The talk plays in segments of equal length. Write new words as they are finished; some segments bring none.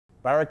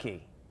Barkov,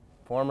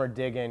 former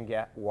dig-in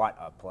what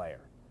a player.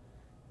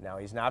 Now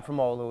he's not from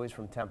Oulu, he's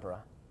from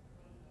Tempera.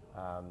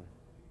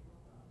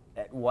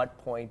 At what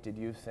point did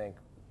you think,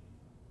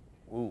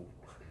 ooh,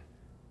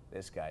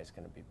 this guy's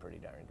going to be pretty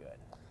darn good?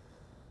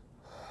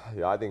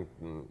 Yeah, I think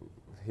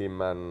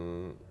him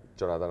and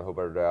Jonathan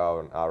Huberdeau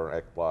and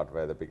Aaron Ekblad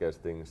were the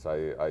biggest things.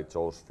 I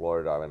chose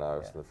Florida when I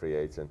was the free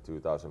agent in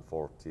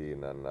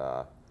 2014, and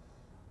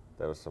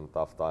there was some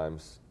tough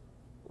times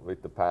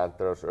with the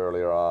Panthers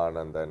earlier on,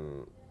 and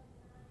then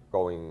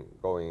going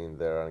in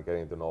there and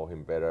getting to know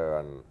him better.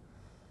 And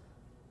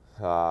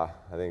I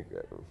think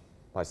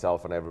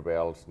myself and everybody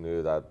else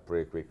knew that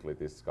pretty quickly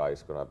this guy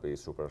is gonna be a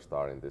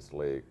superstar in this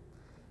league,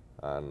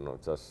 and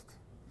just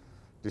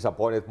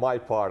disappointed my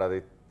part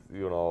that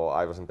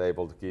I wasn't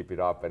able to keep it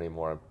up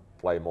anymore and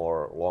play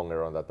more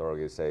longer on that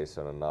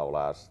organization. And now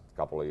last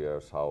couple of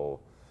years,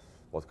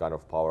 what kind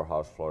of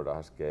powerhouse Florida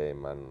has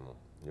game, and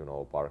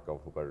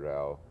Barkov,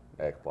 Huberdeau,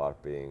 Ekblad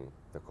being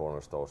the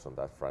cornerstones on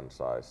that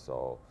franchise.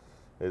 So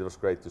it was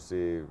great to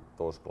see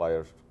those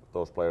players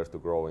to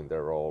grow in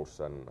their roles,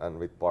 and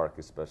with Bark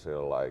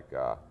especially,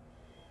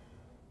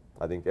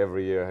 I think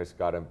every year he's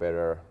gotten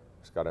better.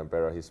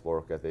 His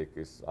work ethic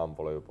is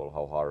unbelievable,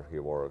 how hard he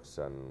works,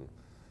 and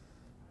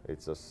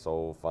it's just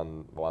so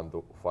fun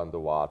to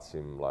watch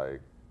him.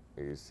 Like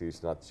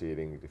he's not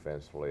cheating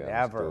defensively, and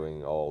he's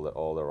doing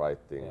all the right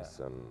things,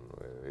 and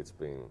it's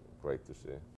been great to see.